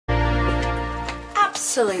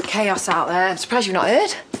absolute chaos out there. I'm surprised you've not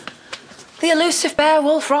heard. The elusive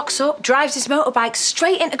Beowulf rocks up, drives his motorbike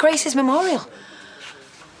straight into Grace's memorial.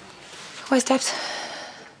 Where's Debs?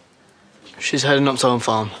 She's heading up to home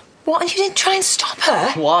farm. What, and you didn't try and stop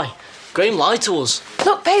her? Why? Graham lied to us.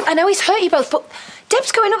 Look, babe, I know he's hurt you both, but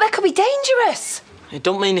Deb's going up there could be dangerous. It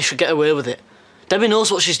don't mean he should get away with it. Debbie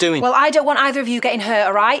knows what she's doing. Well, I don't want either of you getting hurt,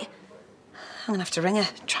 all right? I'm gonna have to ring her,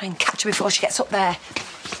 try and catch her before she gets up there.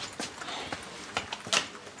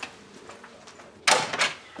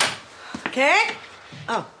 Okay?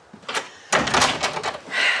 Oh.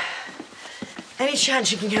 Any chance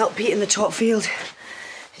you can help Pete in the top field?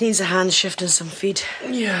 He needs a hand shifting some feed.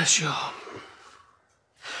 Yeah, sure.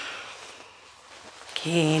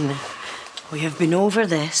 Kane, we have been over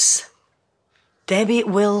this. Debbie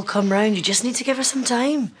will come round. You just need to give her some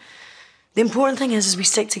time. The important thing is we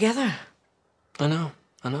stick together. I know,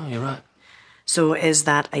 you're right. So is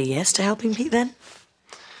that a yes to helping Pete then?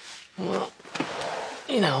 Well,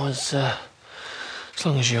 you know, as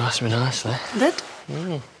long as you ask me nicely. Did?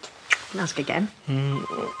 Ask again.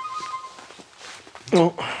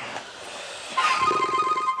 Oh.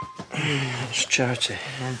 It's charity.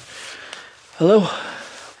 Yeah. Hello?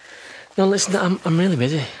 No, listen, I'm really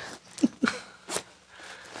busy.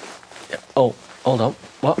 Oh, hold on.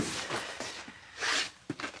 What?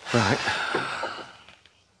 Right.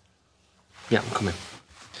 Yeah, I'm coming.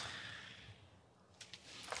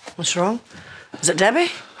 What's wrong? Is it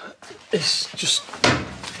Debbie? It's just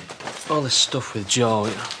all this stuff with Joe,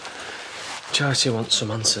 you know. Charity wants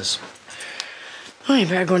some answers. Well, you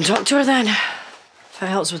better go and talk to her then. If it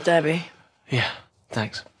helps with Debbie. Yeah,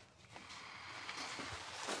 thanks.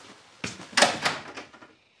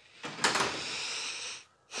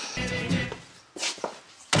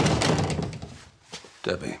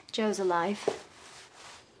 Debbie. Joe's alive.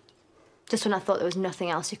 Just when I thought there was nothing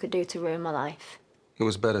else you could do to ruin my life. It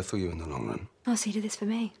was better for you in the long run. Oh, so he did this for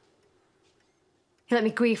me. He let me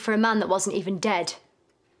grieve for a man that wasn't even dead.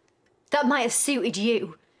 That might have suited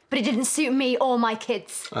you, but it didn't suit me or my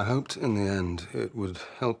kids. I hoped in the end it would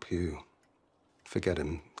help you forget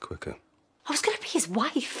him quicker. I was gonna be his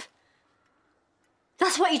wife.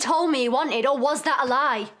 That's what he told me he wanted, or was that a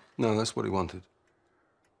lie? No, that's what he wanted.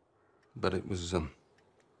 But it was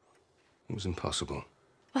impossible.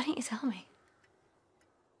 Why didn't you tell me?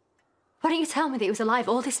 Why didn't you tell me that he was alive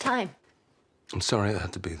all this time? I'm sorry it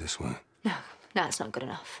had to be this way. No, it's not good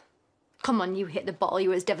enough. Come on, you hit the bottle, you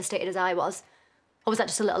were as devastated as I was. Or was that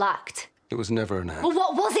just a little act? It was never an act. Well,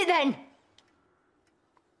 what was it then?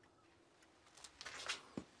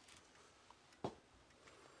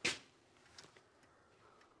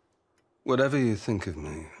 Whatever you think of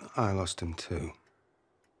me, I lost him too.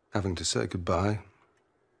 Having to say goodbye.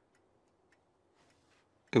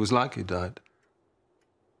 It was like he died.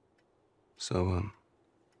 So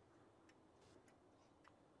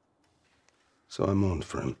I mourned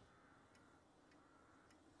for him.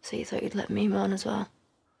 So you thought you'd let me mourn as well?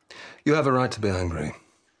 You have a right to be angry.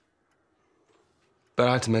 But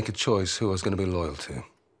I had to make a choice who I was going to be loyal to.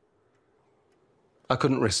 I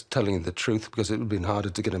couldn't risk telling you the truth because it would have been harder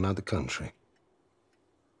to get him out of the country.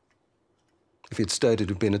 If he'd stayed, he'd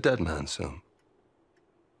have been a dead man, so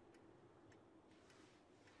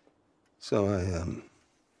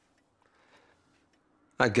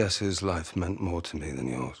I guess his life meant more to me than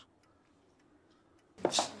yours.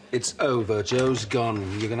 It's over. Joe's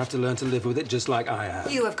gone. You're gonna have to learn to live with it just like I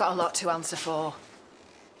have. You have got a lot to answer for.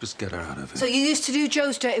 Just get her out of here. So you used to do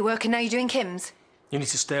Joe's dirty work and now you're doing Kim's? You need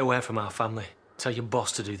to stay away from our family. Tell your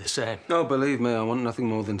boss to do the same. No, believe me, I want nothing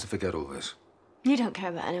more than to forget all this. You don't care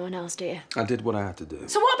about anyone else, do you? I did what I had to do.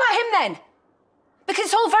 So what about him then? Because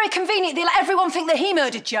it's all very convenient they let everyone think that he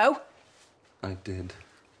murdered Joe. I did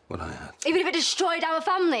what I had. Even if it destroyed our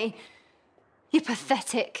family? You're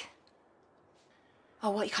pathetic. Oh,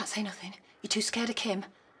 what, you can't say nothing? You're too scared of Kim?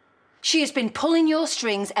 She has been pulling your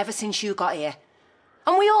strings ever since you got here.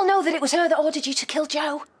 And we all know that it was her that ordered you to kill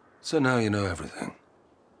Joe. So now you know everything.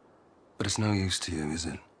 But it's no use to you, is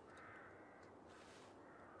it?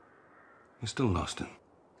 You still lost him.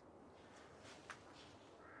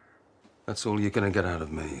 That's all you're gonna get out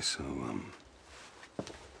of me, so,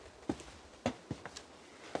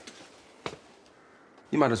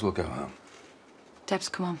 you might as well go home. Debs,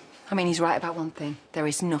 come on. I mean, he's right about one thing. There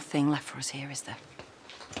is nothing left for us here, is there?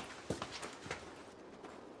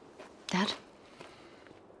 Dad?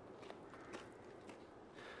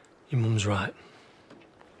 Your mum's right.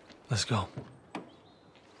 Let's go.